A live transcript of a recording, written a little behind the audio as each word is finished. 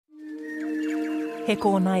He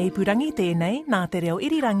kōna ipurangi tēnei nā te reo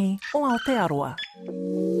irirangi o Aotearoa.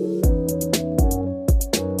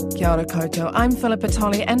 Kia ora koutou, I'm Philippa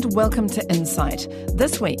Tolley and welcome to Insight.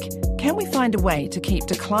 This week, can we find a way to keep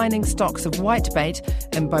declining stocks of whitebait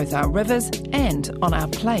in both our rivers and on our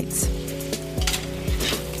plates?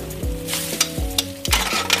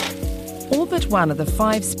 All but one of the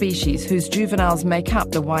 5 species whose juveniles make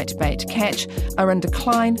up the whitebait catch are in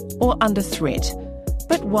decline or under threat.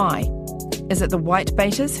 But why? Is it the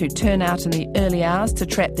whitebaiters who turn out in the early hours to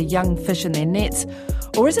trap the young fish in their nets?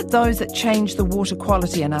 Or is it those that change the water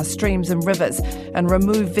quality in our streams and rivers and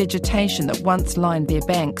remove vegetation that once lined their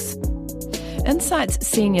banks? Insight's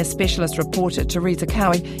senior specialist reporter Teresa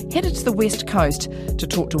Cowie headed to the West Coast to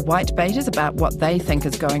talk to whitebaiters about what they think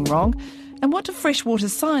is going wrong and what do freshwater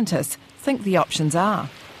scientists think the options are.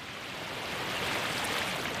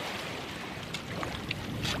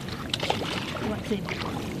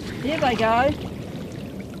 There they go,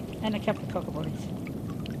 and a couple of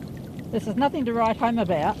cockaboodies. This is nothing to write home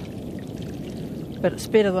about, but it's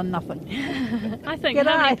better than nothing. I think, G'day.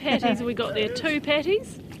 how many patties have we got there? 2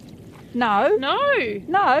 patties? No,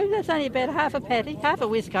 No. that's only about half a patty, half a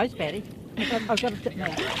West Coast patty. I've got to tip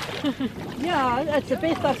now. Yeah, it's the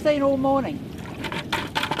best I've seen all morning.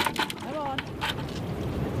 Come on.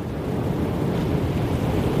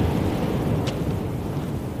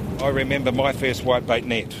 I remember my first whitebait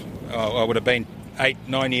net. I would have been 8,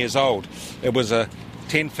 9 years old. It was a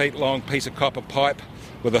 10 feet long piece of copper pipe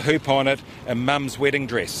with a hoop on it and Mum's wedding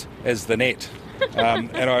dress as the net.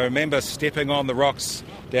 And I remember stepping on the rocks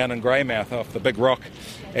down in Greymouth off the big rock,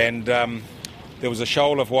 and there was a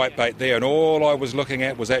shoal of whitebait there, and all I was looking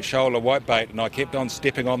at was that shoal of whitebait, and I kept on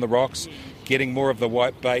stepping on the rocks, getting more of the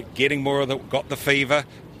whitebait, got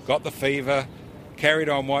the fever, carried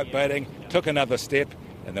on whitebaiting, took another step,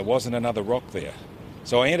 and there wasn't another rock there.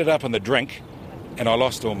 So I ended up in the drink, and I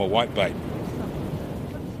lost all my whitebait.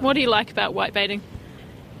 What do you like about whitebaiting?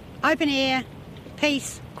 Open air,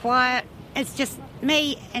 peace, quiet. It's just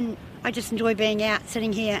me, and I just enjoy being out,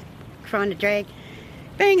 sitting here, trying to drag,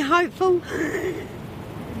 being hopeful.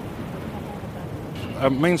 It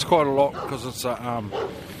means quite a lot because it's our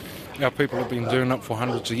people have been doing it for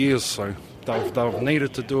hundreds of years, so they've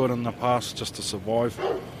needed to do it in the past just to survive.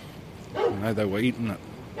 You know, they were eating it.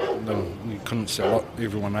 You couldn't sell it.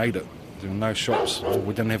 Everyone ate it. There were no shops.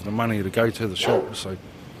 We didn't have the money to go to the shop, so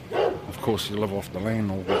of course you live off the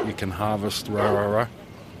land or what you can harvest. Yeah,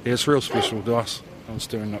 it's real special to us. I was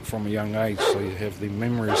doing it from a young age, so you have the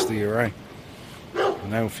memories there, You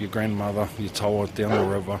know, with your grandmother, your tawa down the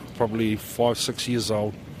river, probably 5, 6 years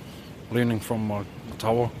old, learning from my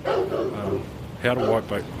tawa how to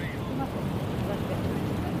whitebait.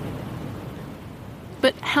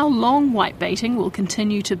 But how long whitebaiting will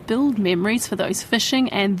continue to build memories for those fishing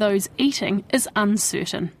and those eating is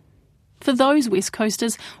uncertain. For those West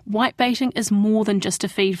Coasters, whitebaiting is more than just a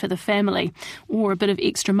feed for the family or a bit of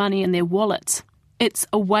extra money in their wallets. It's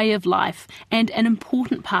a way of life and an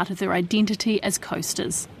important part of their identity as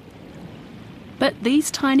coasters. But these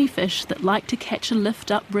tiny fish that like to catch a lift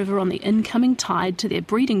upriver on the incoming tide to their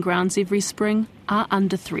breeding grounds every spring are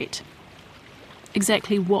under threat.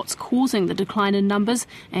 Exactly what's causing the decline in numbers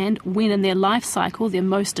and when in their life cycle they're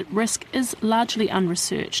most at risk is largely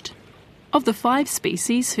unresearched. Of the 5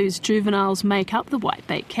 species whose juveniles make up the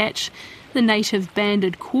whitebait catch, the native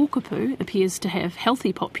banded kōkapu appears to have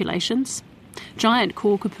healthy populations. Giant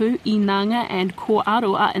kōkapu, inanga and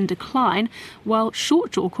kōaro are in decline, while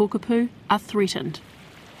short-jaw kōkapu are threatened.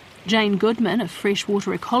 Jane Goodman, a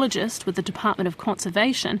freshwater ecologist with the Department of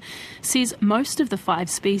Conservation, says most of the 5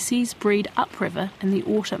 species breed upriver in the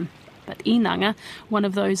autumn, but inanga, one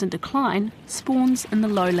of those in decline, spawns in the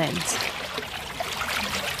lowlands.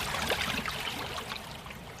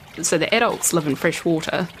 So the adults live in fresh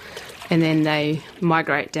water and then they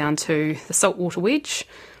migrate down to the saltwater wedge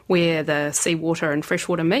where the seawater and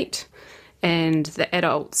freshwater meet, and the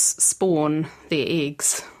adults spawn their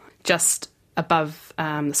eggs just above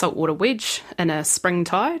the saltwater wedge in a spring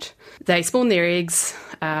tide. They spawn their eggs,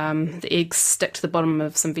 the eggs stick to the bottom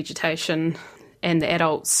of some vegetation, and the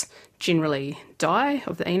adults generally die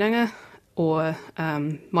of the inanga or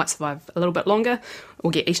might survive a little bit longer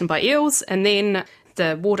or get eaten by eels, and then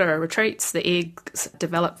the water retreats, the eggs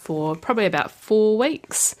develop for probably about 4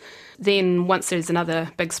 weeks. Then once there's another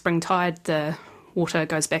big spring tide, the water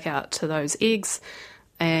goes back out to those eggs,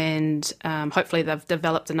 and hopefully they've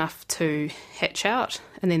developed enough to hatch out,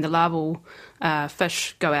 and then the larval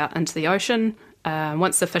fish go out into the ocean.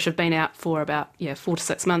 Once the fish have been out for about 4 to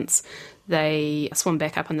 6 months, they swim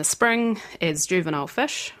back up in the spring as juvenile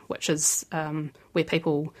fish, which is where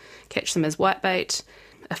people catch them as whitebait.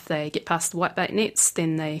 if they get past the whitebait nets,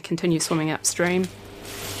 then they continue swimming upstream.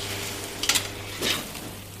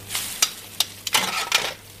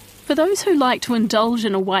 For those who like to indulge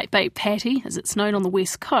in a whitebait patty, as it's known on the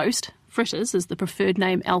west coast, fritters is the preferred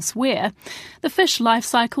name elsewhere, the fish life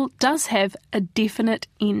cycle does have a definite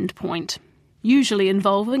end point, usually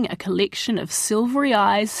involving a collection of silvery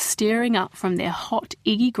eyes staring up from their hot,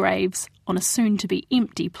 eggy graves on a soon-to-be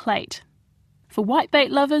empty plate. For whitebait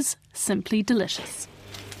lovers, simply delicious.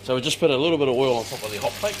 So we just put a little bit of oil on top of the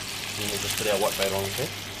hot plate, and we'll just put our whitebait on here,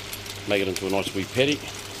 make it into a nice wee patty.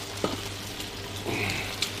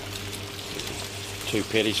 2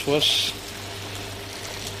 patties for us.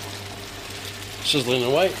 Sizzling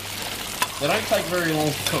away. They don't take very long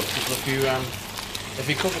to cook, because if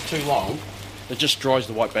you cook it too long, it just dries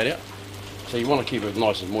the whitebait out. So you want to keep it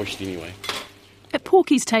nice and moist anyway. At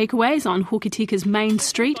Porky's Takeaways on Hoketika's main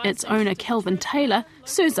street, its owner Kelvin Taylor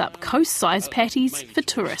serves up coast-sized patties for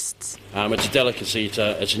tourists. It's a delicacy, it's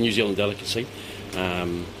a New Zealand delicacy.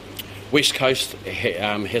 West Coast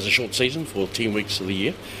has a short season for 10 weeks of the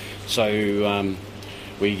year. So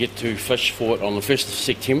we get to fish for it on the 1st of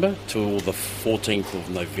September till the 14th of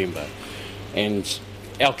November. And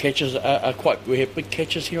our catches are we have big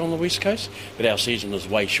catches here on the West Coast, but our season is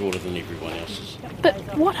way shorter than everyone else's. But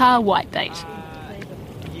what are whitebait?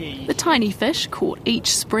 The tiny fish caught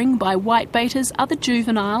each spring by whitebaiters are the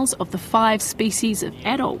juveniles of the 5 species of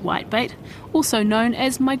adult whitebait, also known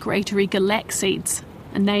as migratory galaxides,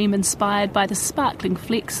 a name inspired by the sparkling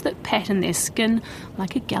flecks that pattern their skin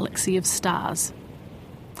like a galaxy of stars.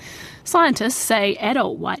 Scientists say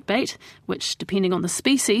adult whitebait, which depending on the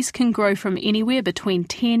species can grow from anywhere between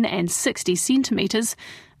 10 and 60 centimetres,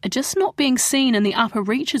 are just not being seen in the upper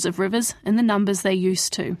reaches of rivers in the numbers they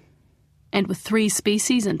used to. And with 3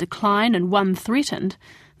 species in decline and 1 threatened,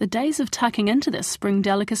 the days of tucking into this spring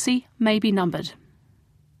delicacy may be numbered.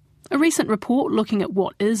 A recent report looking at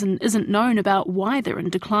what is and isn't known about why they're in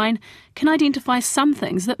decline can identify some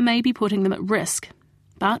things that may be putting them at risk.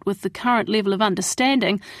 But with the current level of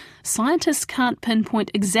understanding, scientists can't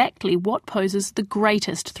pinpoint exactly what poses the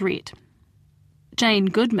greatest threat. Jane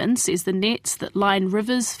Goodman says the nets that line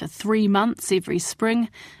rivers for 3 months every spring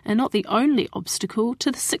are not the only obstacle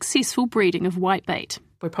to the successful breeding of whitebait.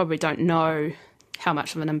 We probably don't know how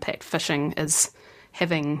much of an impact fishing is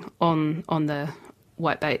having on the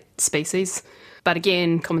whitebait species. But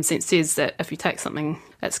again, common sense says that if you take something,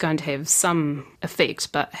 it's going to have some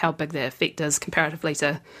effect, but how big that effect is comparatively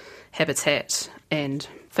to habitat and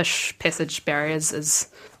fish passage barriers is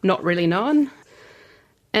not really known.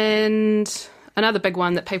 And another big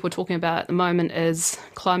one that people are talking about at the moment is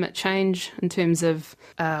climate change in terms of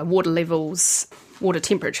water levels, water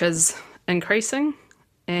temperatures increasing.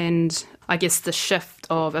 And I guess the shift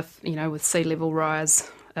of, with sea level rise,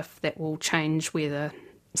 if that will change where the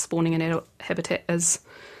spawning and adult habitat is.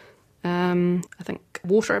 I think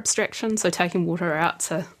water abstraction, so taking water out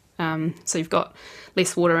so you've got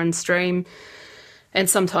less water in stream, and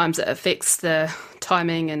sometimes it affects the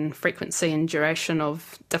timing and frequency and duration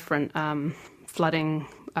of different flooding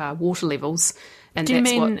water levels. And Do you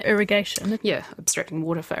mean irrigation? Yeah, abstracting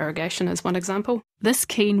water for irrigation is one example. This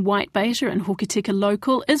keen whitebaiter and Hokitika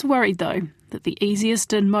local is worried, though, that the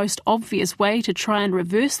easiest and most obvious way to try and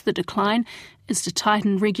reverse the decline is to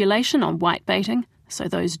tighten regulation on whitebaiting so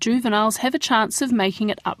those juveniles have a chance of making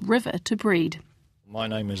it upriver to breed. My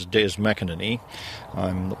name is Des McInerney.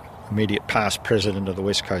 I'm the immediate past president of the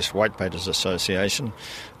West Coast Whitebaiters Association.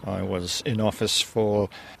 I was in office for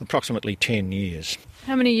approximately 10 years.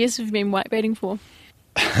 How many years have you been whitebaiting for?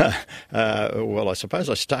 Well, I suppose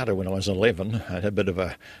I started when I was 11. I had a bit of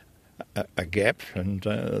a gap, and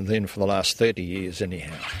then for the last 30 years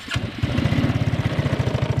anyhow.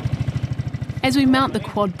 As we mount the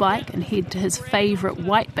quad bike and head to his favourite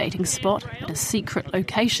whitebaiting spot at a secret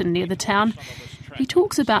location near the town, he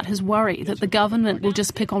talks about his worry that the government will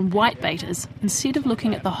just pick on whitebaiters instead of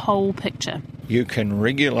looking at the whole picture. You can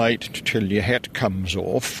regulate till your hat comes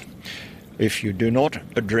off. If you do not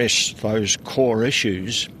address those core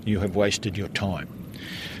issues, you have wasted your time.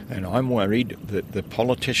 And I'm worried that the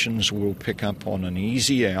politicians will pick up on an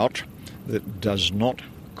easy out that does not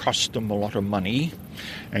cost them a lot of money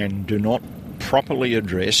and do not properly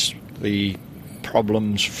address the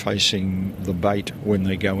problems facing the bait when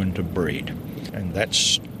they go into breed. And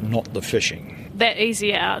that's not the fishing. That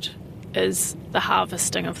easy out is the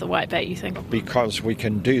harvesting of the whitebait, you think? Because we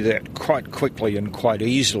can do that quite quickly and quite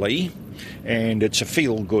easily, and it's a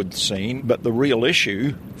feel-good scene, but the real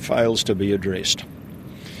issue fails to be addressed.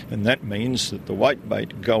 And that means that the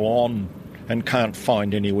whitebait go on and can't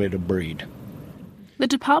find anywhere to breed. The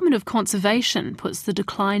Department of Conservation puts the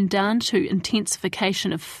decline down to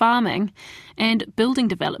intensification of farming and building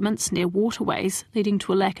developments near waterways, leading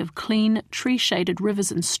to a lack of clean, tree-shaded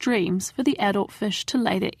rivers and streams for the adult fish to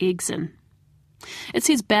lay their eggs in. It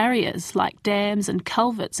says barriers like dams and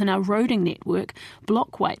culverts in our roading network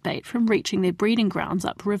block whitebait from reaching their breeding grounds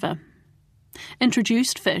upriver.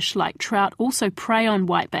 Introduced fish like trout also prey on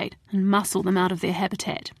whitebait and muscle them out of their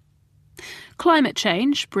habitat. Climate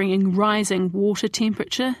change, bringing rising water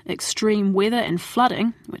temperature, extreme weather and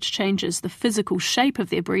flooding, which changes the physical shape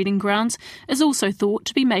of their breeding grounds, is also thought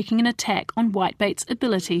to be making an attack on whitebait's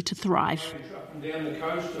ability to thrive. Down the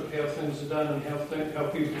coast of how things are done and how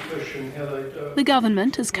people fish and how they do it. The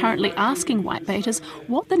government is currently asking whitebaiters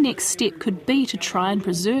what the next step could be to try and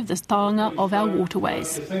preserve the taonga of our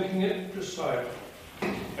waterways. If you're thinking it, just say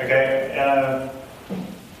it. Okay,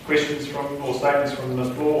 questions or statements from Ms.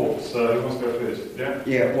 Ball. So who wants to go first?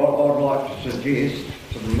 Yeah, what I'd like to suggest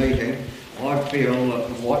to the meeting, I feel that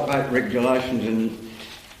the whitebait regulations in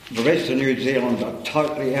the rest of New Zealand are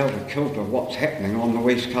totally out of kilter with what's happening on the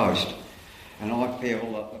west coast. And I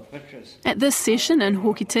feel that the fishes... At this session in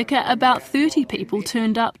Hokitika, about 30 people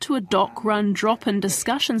turned up to a dock-run drop-in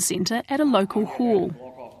discussion centre at a local hall.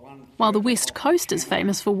 While the west coast is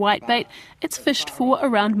famous for whitebait, it's fished for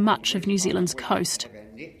around much of New Zealand's coast.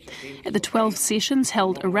 At the 12 sessions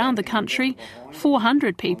held around the country,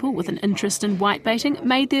 400 people with an interest in whitebaiting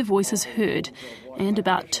made their voices heard, and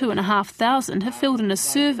about 2,500 have filled in a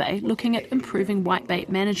survey looking at improving whitebait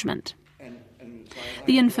management.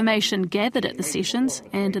 The information gathered at the sessions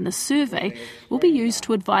and in the survey will be used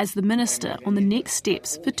to advise the Minister on the next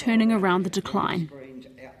steps for turning around the decline.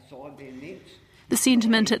 The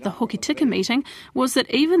sentiment at the Hokitika meeting was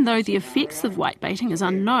that even though the effects of whitebaiting is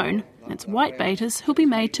unknown, it's whitebaiters who'll be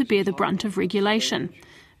made to bear the brunt of regulation,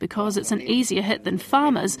 because it's an easier hit than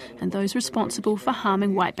farmers and those responsible for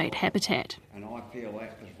harming whitebait habitat.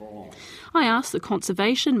 I asked the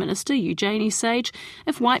Conservation Minister, Eugenie Sage,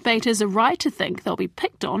 if whitebaiters are right to think they'll be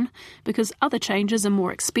picked on because other changes are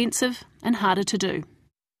more expensive and harder to do.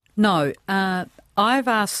 No, I've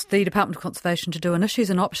asked the Department of Conservation to do an issues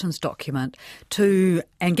and options document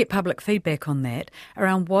and get public feedback on that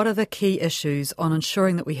around what are the key issues on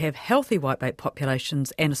ensuring that we have healthy whitebait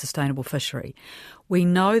populations and a sustainable fishery. We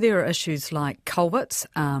know there are issues like culverts,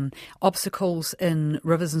 obstacles in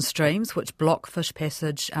rivers and streams which block fish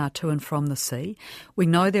passage to and from the sea. We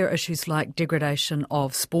know there are issues like degradation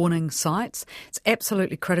of spawning sites. It's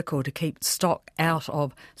absolutely critical to keep stock out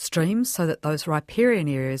of streams so that those riparian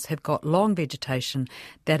areas have got long vegetation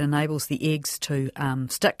that enables the eggs to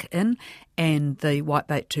stick in and the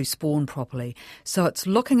whitebait to spawn properly. So it's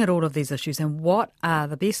looking at all of these issues and what are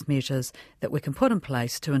the best measures that we can put in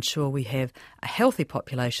place to ensure we have a healthy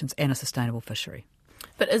populations and a sustainable fishery.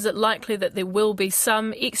 But is it likely that there will be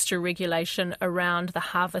some extra regulation around the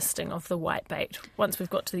harvesting of the whitebait once we've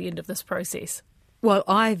got to the end of this process? Well,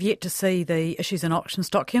 I've yet to see the issues and options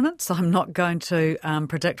documents, so I'm not going to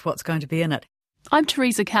predict what's going to be in it. I'm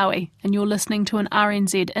Teresa Cowie, and you're listening to an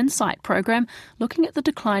RNZ Insight program looking at the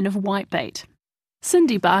decline of whitebait.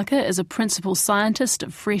 Cindy Barker is a principal scientist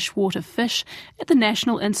of freshwater fish at the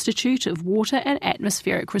National Institute of Water and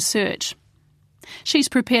Atmospheric Research. She's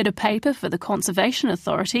prepared a paper for the Conservation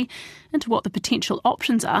Authority into what the potential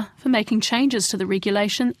options are for making changes to the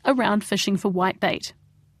regulation around fishing for whitebait.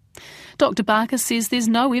 Dr. Barker says there's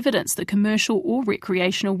no evidence that commercial or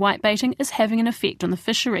recreational whitebaiting is having an effect on the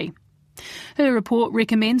fishery. Her report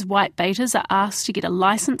recommends whitebaiters are asked to get a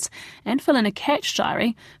licence and fill in a catch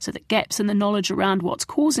diary so that gaps in the knowledge around what's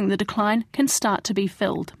causing the decline can start to be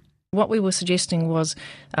filled. What we were suggesting was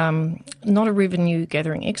not a revenue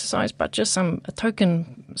gathering exercise, but just a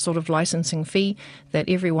token sort of licensing fee that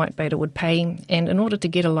every whitebaiter would pay. And in order to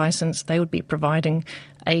get a licence, they would be providing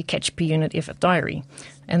a catch per unit effort diary.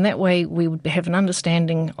 And that way we would have an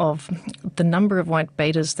understanding of the number of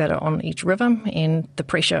whitebaiters that are on each river and the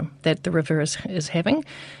pressure that the river is having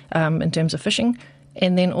in terms of fishing.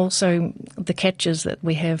 And then also the catches that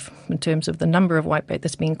we have in terms of the number of whitebait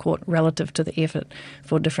that's being caught relative to the effort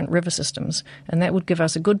for different river systems. And that would give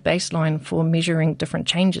us a good baseline for measuring different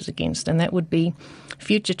changes against. And that would be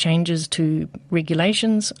future changes to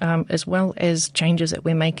regulations as well as changes that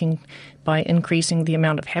we're making by increasing the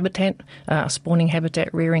amount of habitat, spawning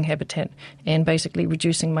habitat, rearing habitat, and basically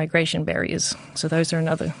reducing migration barriers. So those are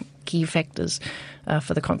another key factors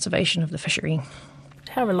for the conservation of the fishery.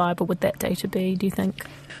 How reliable would that data be, do you think?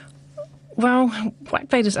 Well,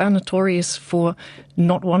 whitebaiters are notorious for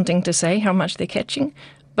not wanting to say how much they're catching,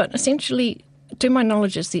 but essentially, to my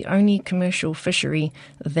knowledge, it's the only commercial fishery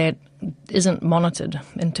that isn't monitored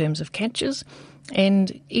in terms of catches.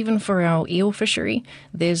 And even for our eel fishery,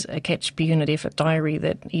 there's a catch per unit effort diary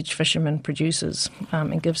that each fisherman produces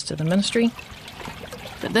and gives to the ministry.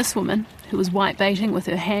 But this woman, who was whitebaiting with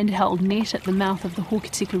her handheld net at the mouth of the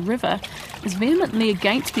Hokitika River, is vehemently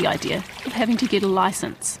against the idea of having to get a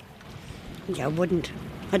licence. Yeah, I wouldn't.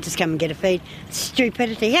 I'd just come and get a feed. It's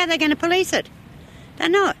stupidity. How are they going to police it? They're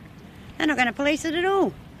not. They're not going to police it at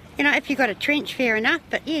all. You know, if you've got a trench, fair enough,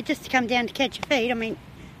 but yeah, just to come down to catch a feed, I mean,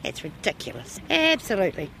 it's ridiculous.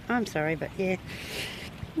 Absolutely. I'm sorry, but yeah.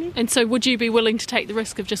 And so would you be willing to take the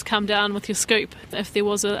risk of just come down with your scoop if there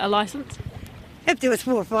was a licence? If there was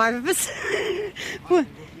 4 or 5 of us. Well,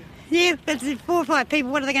 yeah, if there's 4 or 5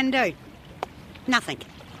 people, what are they going to do? Nothing.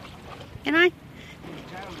 You know?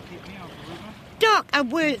 Doc,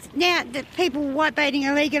 now the people were whitebaiting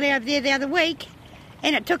illegally over there the other week,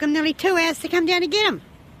 and it took them nearly 2 hours to come down to get them.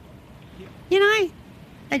 You know?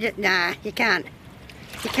 They just, nah, you can't.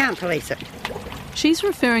 You can't police it. She's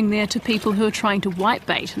referring there to people who are trying to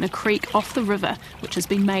whitebait in a creek off the river, which has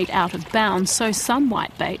been made out of bounds so some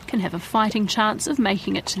whitebait can have a fighting chance of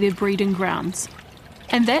making it to their breeding grounds.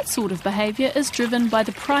 And that sort of behaviour is driven by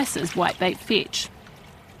the prices whitebait fetch.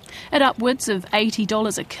 At upwards of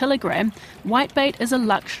 $80 a kilogram, whitebait is a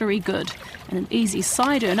luxury good and an easy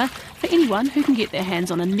side earner for anyone who can get their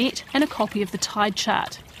hands on a net and a copy of the tide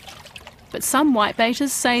chart. But some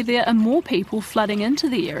whitebaiters say there are more people flooding into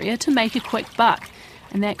the area to make a quick buck,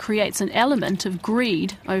 and that creates an element of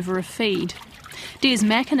greed over a feed. Des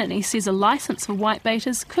McInerney says a licence for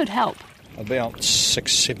whitebaiters could help. About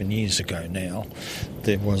 6-7 years ago now,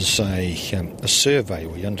 there was a survey.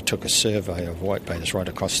 We undertook a survey of whitebaiters right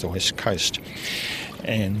across the west coast,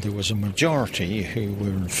 and there was a majority who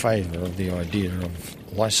were in favour of the idea of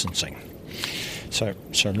licensing. So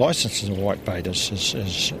licensing of whitebaiters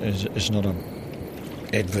is not an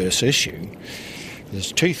adverse issue.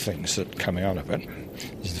 There's 2 things that come out of it.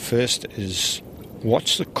 The first is,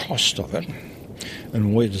 what's the cost of it,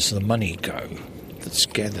 and where does the money go that's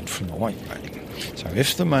gathered from the whitebaiting? So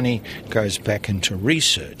if the money goes back into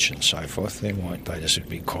research and so forth, then whitebaiters would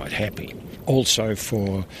be quite happy. Also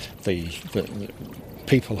for the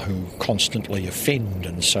people who constantly offend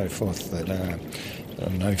and so forth, that are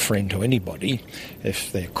no friend to anybody,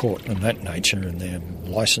 if they're caught in that nature and their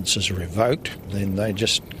licence is revoked, then they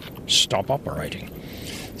just stop operating.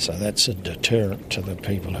 So that's a deterrent to the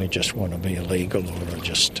people who just want to be illegal or are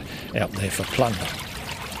just out there for plunder.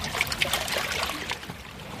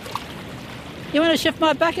 You want to shift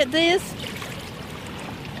my bucket, Des?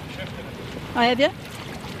 I have you?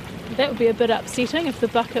 That would be a bit upsetting if the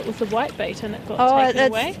bucket with the whitebait in it got taken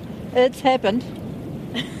away. It's happened.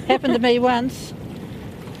 Happened to me once.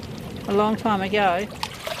 A long time ago.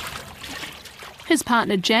 His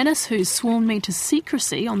partner Janice, who's sworn me to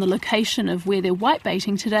secrecy on the location of where they're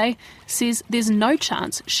whitebaiting today, says there's no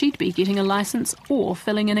chance she'd be getting a licence or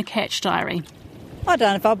filling in a catch diary. I don't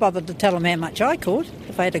know if I bothered to tell them how much I caught,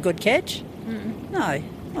 if I had a good catch. No,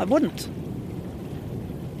 I wouldn't.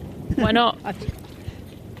 Why not?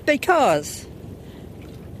 Because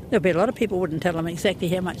there'll be a lot of people wouldn't tell them exactly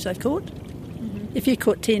how much they've caught. Mm-hmm. If you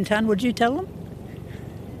caught 10 tonne, would you tell them?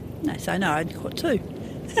 No, so no, I'd caught 2. 2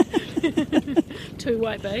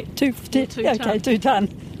 whitebait? 2 okay, 2 tonne.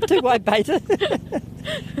 2 whitebait.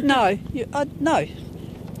 No, no.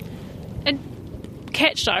 And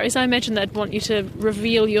catch diaries, I imagine they'd want you to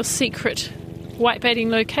reveal your secret whitebaiting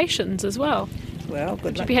locations as well. Well, good luck.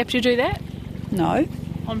 Would you be happy to do that? No.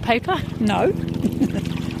 On paper? No.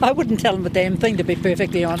 I wouldn't tell them a damn thing, to be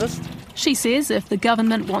perfectly honest. She says if the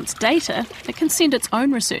government wants data, it can send its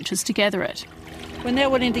own researchers to gather it. When they're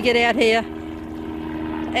willing to get out here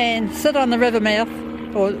and sit on the river mouth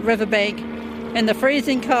or riverbank in the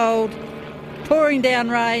freezing cold, pouring down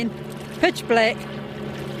rain, pitch black,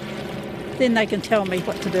 then they can tell me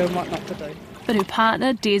what to do and what not to do. But her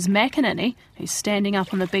partner, Des McInerney, who's standing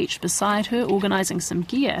up on the beach beside her organising some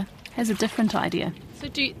gear, has a different idea. So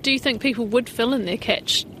do you think people would fill in their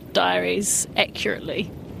catch diaries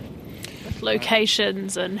accurately? With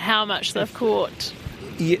locations and how much they've caught?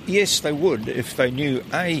 Yes, they would if they knew,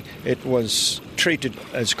 A, it was treated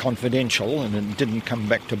as confidential and it didn't come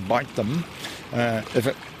back to bite them. If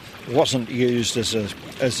it wasn't used as a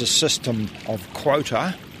system of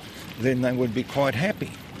quota, then they would be quite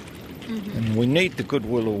happy. Mm-hmm. And we need the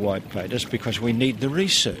goodwill of whitebaiters because we need the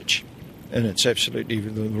research. And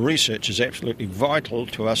the research is absolutely vital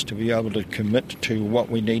to us to be able to commit to what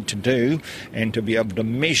we need to do and to be able to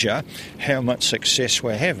measure how much success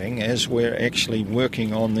we're having as we're actually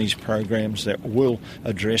working on these programs that will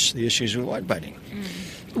address the issues with whitebaiting.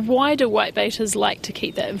 Why do whitebaiters like to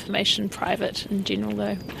keep that information private in general,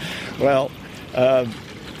 though? Well,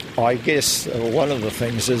 I guess one of the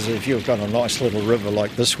things is if you've got a nice little river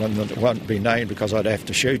like this one that won't be named because I'd have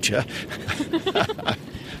to shoot you.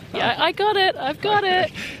 Yeah, I got it. I've got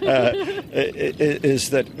it. Is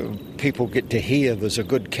that people get to hear there's a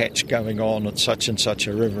good catch going on at such and such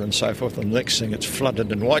a river and so forth, and the next thing it's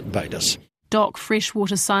flooded in whitebaiters. DOC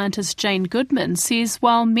freshwater scientist Jane Goodman says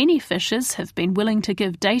while many fishers have been willing to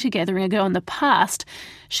give data gathering a go in the past,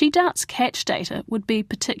 she doubts catch data would be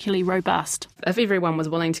particularly robust. If everyone was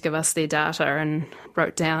willing to give us their data and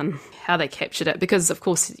wrote down how they captured it, because of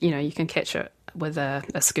course, you can catch it with a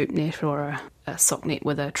scoop net or a sock net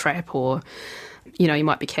with a trap, or, you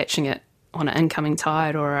might be catching it on an incoming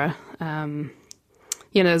tide or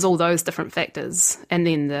there's all those different factors, and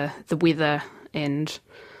then the weather and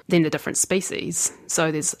then the different species.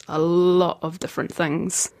 So there's a lot of different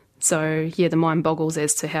things. So, the mind boggles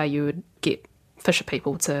as to how you would get fisher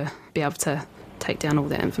people to be able to take down all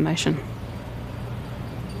that information.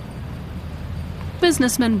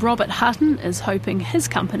 Businessman Robert Hutton is hoping his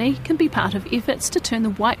company can be part of efforts to turn the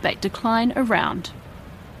whitebait decline around.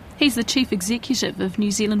 He's the chief executive of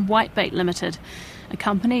New Zealand Whitebait Limited, a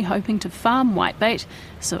company hoping to farm whitebait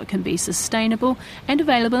so it can be sustainable and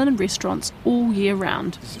available in restaurants all year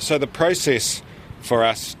round. So the process for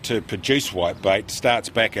us to produce whitebait starts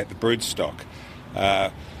back at the broodstock.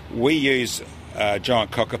 We use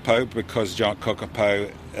giant kakapo because giant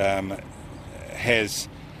kakapo has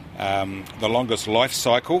the longest life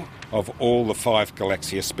cycle of all the 5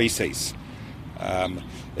 Galaxia species.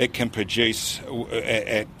 It can produce,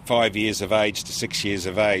 at 5 years of age to 6 years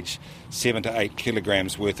of age, 7 to 8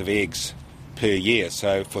 kilograms worth of eggs per year.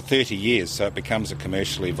 So for 30 years, so it becomes a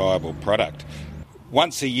commercially viable product.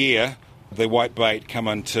 Once a year, the whitebait come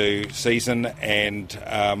into season, and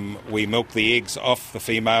we milk the eggs off the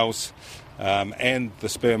females and the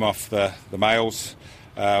sperm off the males.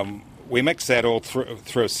 We mix that all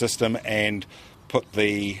through a system and put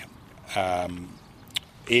the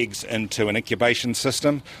eggs into an incubation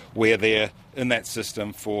system where they're in that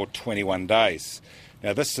system for 21 days.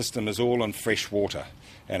 Now this system is all in fresh water,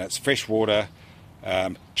 and it's fresh water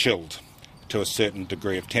chilled to a certain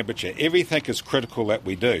degree of temperature. Everything is critical that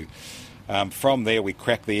we do. From there we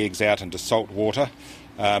crack the eggs out into salt water,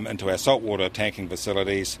 into our saltwater tanking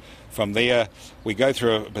facilities. From there we go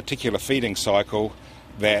through a particular feeding cycle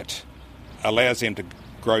that allows them to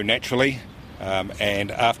grow naturally,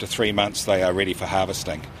 and after 3 months they are ready for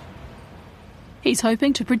harvesting. He's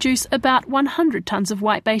hoping to produce about 100 tonnes of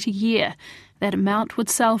whitebait a year. That amount would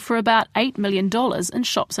sell for about $8 million in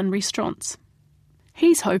shops and restaurants.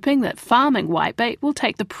 He's hoping that farming whitebait will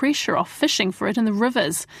take the pressure off fishing for it in the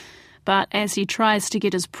rivers. But as he tries to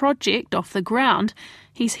get his project off the ground,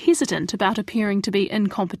 he's hesitant about appearing to be in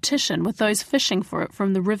competition with those fishing for it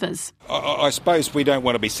from the rivers. I suppose we don't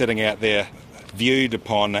want to be sitting out there viewed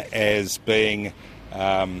upon as being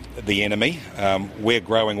the enemy. We're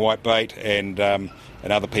growing whitebait and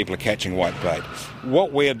other people are catching whitebait.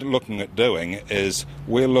 What we're looking at doing is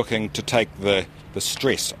we're looking to take the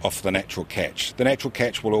stress off the natural catch. The natural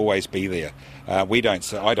catch will always be there. I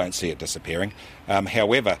don't see it disappearing.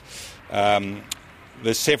 However,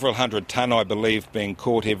 there's several hundred tonne, I believe, being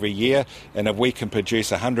caught every year, and if we can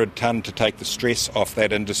produce 100 tonne to take the stress off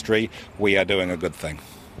that industry, we are doing a good thing.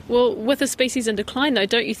 Well, with a species in decline, though,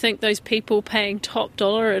 don't you think those people paying top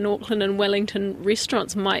dollar in Auckland and Wellington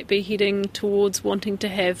restaurants might be heading towards wanting to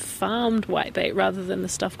have farmed whitebait rather than the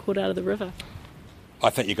stuff caught out of the river? I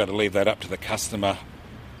think you've got to leave that up to the customer.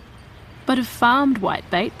 But if farmed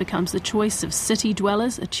whitebait becomes the choice of city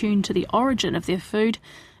dwellers attuned to the origin of their food,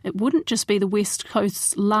 it wouldn't just be the West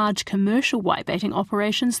Coast's large commercial whitebaiting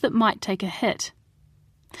operations that might take a hit.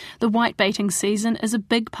 The whitebaiting season is a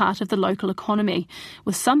big part of the local economy,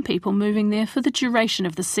 with some people moving there for the duration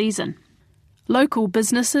of the season. Local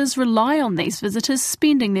businesses rely on these visitors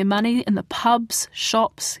spending their money in the pubs,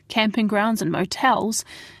 shops, camping grounds and motels,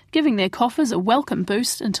 giving their coffers a welcome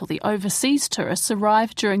boost until the overseas tourists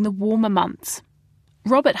arrive during the warmer months.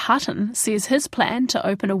 Robert Hutton says his plan to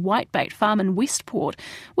open a whitebait farm in Westport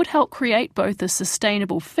would help create both a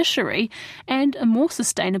sustainable fishery and a more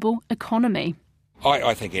sustainable economy.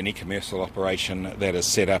 I think any commercial operation that is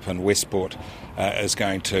set up in Westport is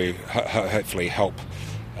going to hopefully help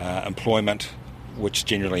employment, which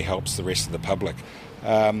generally helps the rest of the public.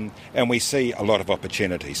 And we see a lot of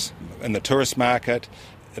opportunities in the tourist market,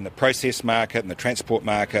 in the process market, in the transport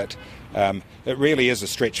market. It really is a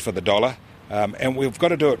stretch for the dollar, and we've got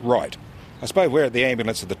to do it right. I suppose we're at the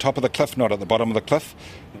ambulance at the top of the cliff, not at the bottom of the cliff.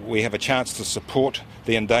 We have a chance to support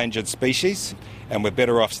the endangered species, and we're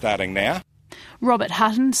better off starting now. Robert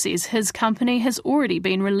Hutton says his company has already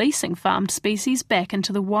been releasing farmed species back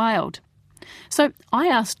into the wild. So I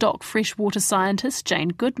asked DOC freshwater scientist Jane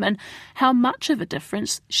Goodman how much of a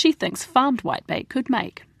difference she thinks farmed whitebait could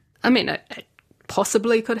make. I mean, it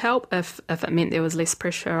possibly could help if it meant there was less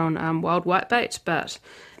pressure on wild whitebait, but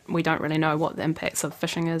we don't really know what the impacts of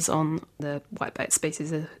fishing is on the whitebait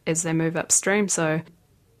species as they move upstream. So,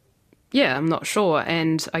 yeah, I'm not sure.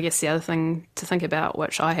 And I guess the other thing to think about,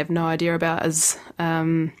 which I have no idea about, is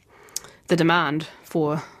the demand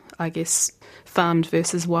for, I guess, farmed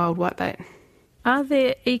versus wild whitebait. Are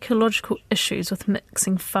there ecological issues with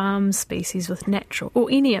mixing farm species with natural, or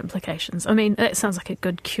any implications? I mean, that sounds like a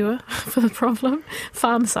good cure for the problem.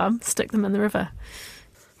 Farm some, stick them in the river.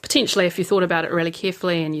 Potentially, if you thought about it really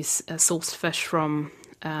carefully and you sourced fish from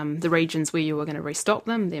the regions where you were going to restock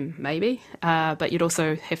them, then maybe. But you'd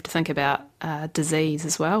also have to think about disease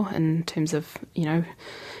as well, in terms of, you have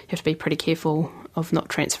to be pretty careful of not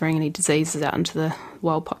transferring any diseases out into the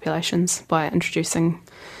wild populations by introducing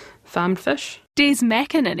farmed fish. Des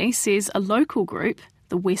McInerney says a local group,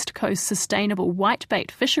 the West Coast Sustainable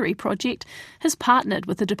Whitebait Fishery Project, has partnered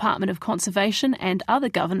with the Department of Conservation and other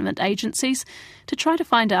government agencies to try to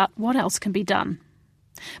find out what else can be done.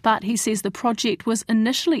 But he says the project was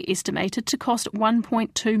initially estimated to cost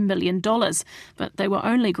 $1.2 million, but they were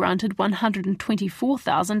only granted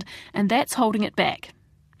 $124,000, and that's holding it back.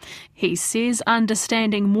 He says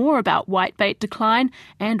understanding more about whitebait decline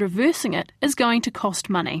and reversing it is going to cost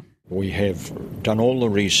money. We have done all the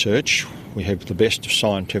research, we have the best of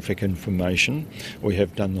scientific information, we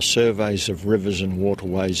have done the surveys of rivers and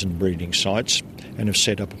waterways and breeding sites, and have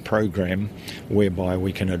set up a program whereby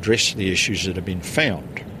we can address the issues that have been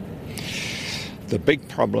found. The big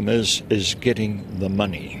problem is getting the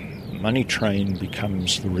money. Money train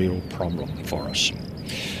becomes the real problem for us.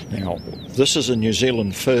 Now, this is a New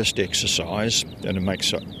Zealand first exercise, and it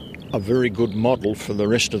makes a very good model for the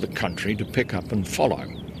rest of the country to pick up and follow.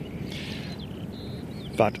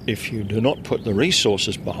 But if you do not put the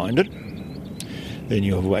resources behind it, then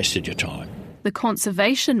you have wasted your time. The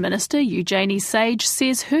Conservation Minister, Eugenie Sage,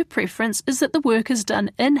 says her preference is that the work is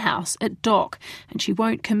done in-house at DOC, and she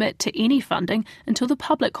won't commit to any funding until the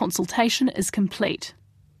public consultation is complete.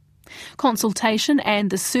 Consultation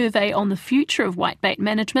and the survey on the future of whitebait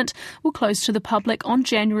management will close to the public on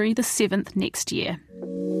January the 7th next year.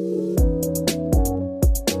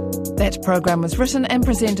 That program was written and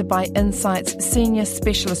presented by Insight's senior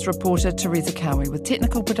specialist reporter Teresa Cowie, with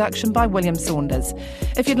technical production by William Saunders.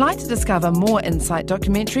 If you'd like to discover more Insight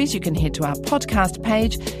documentaries, you can head to our podcast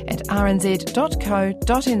page at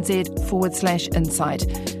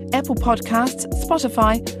rnz.co.nz/insight, Apple Podcasts,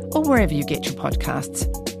 Spotify, or wherever you get your podcasts.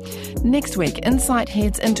 Next week, Insight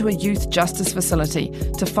heads into a youth justice facility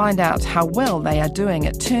to find out how well they are doing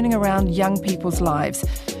at turning around young people's lives,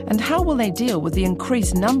 and how will they deal with the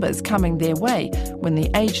increased numbers coming their way when the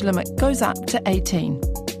age limit goes up to 18.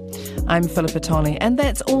 I'm Philippa Tolley, and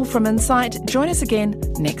that's all from Insight. Join us again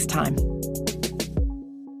next time.